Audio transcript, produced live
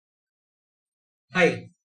Hi,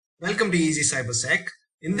 welcome to EasyCyberSec.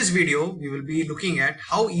 In this video, we will be looking at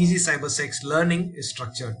how EasyCybersec's learning is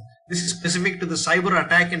structured. This is specific to the Cyber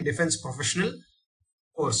Attack and Defense Professional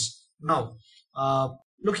course. Now,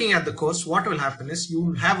 looking at the course, what will happen is you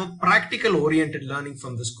will have a practical oriented learning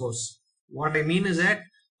from this course. What I mean is that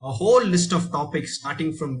a whole list of topics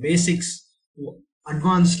starting from basics to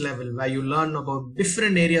advanced level, where you learn about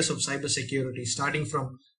different areas of cybersecurity, starting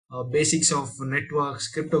from basics of networks,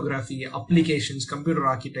 cryptography, applications, computer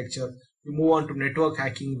architecture. You move on to network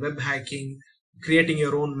hacking, web hacking, creating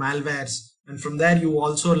your own malwares, and from there you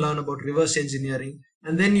also learn about reverse engineering,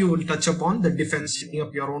 and then you will touch upon the defense, setting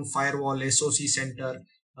up your own firewall, SOC center,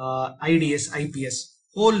 IDS, IPS,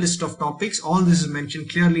 whole list of topics. All this is mentioned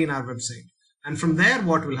clearly in our website. And from there,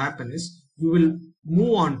 what will happen is you will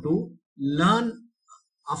move on to learn.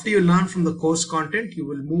 After you learn from the course content, you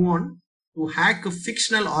will move on to hack a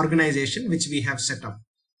fictional organization which we have set up.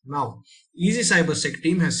 Now, EasyCyberSec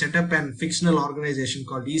team has set up a fictional organization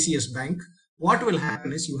called ECS Bank. What will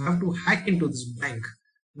happen is you have to hack into this bank.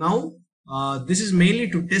 Now, this is mainly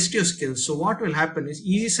to test your skills. So what will happen is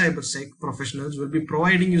EasyCyberSec professionals will be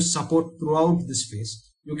providing you support throughout this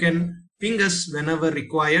phase. You can ping us whenever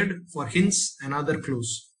required for hints and other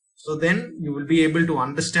clues. So then you will be able to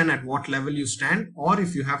understand at what level you stand, or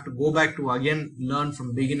if you have to go back to again learn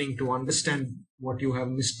from beginning to understand what you have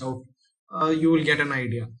missed out, you will get an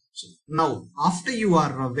idea. So now, after you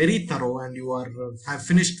are very thorough and you are have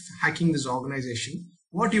finished hacking this organization,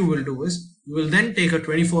 what you will do is you will then take a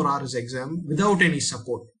 24 hours exam without any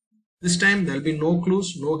support. This time there will be no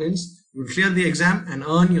clues, no hints. You will clear the exam and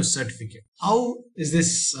earn your certificate. How is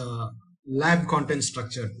this lab content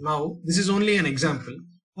structured? Now, this is only an example.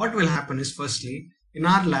 What will happen is, firstly, in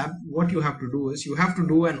our lab, what you have to do is you have to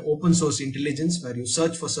do an open source intelligence where you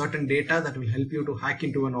search for certain data that will help you to hack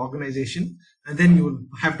into an organization, and then you will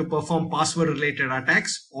have to perform password related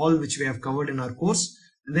attacks, all which we have covered in our course.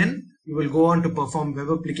 And then you will go on to perform web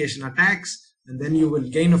application attacks, and then you will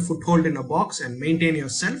gain a foothold in a box and maintain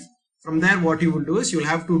yourself. From there, what you will do is you will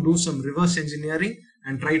have to do some reverse engineering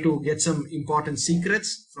and try to get some important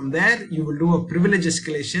secrets. From there, you will do a privilege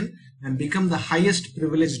escalation and become the highest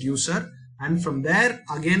privileged user. And from there,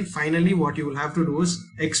 again, finally, what you will have to do is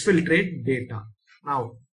exfiltrate data.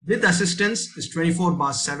 Now, with assistance is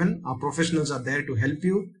 24/7. Our professionals are there to help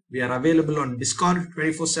you. We are available on Discord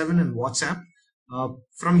 24/7 and WhatsApp.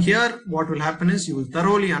 From here, what will happen is you will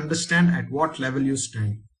thoroughly understand at what level you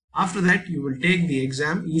stand. After that, you will take the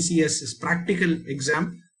exam. ECS is practical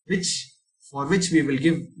exam, for which we will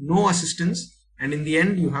give no assistance. And in the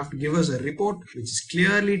end, you have to give us a report which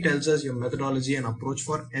clearly tells us your methodology and approach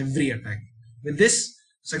for every attack. With this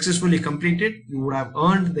successfully completed, you would have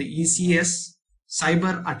earned the ECS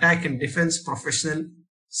Cyber Attack and Defense Professional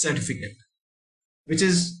Certificate, which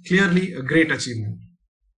is clearly a great achievement.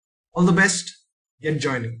 All the best. Get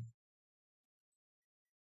joining.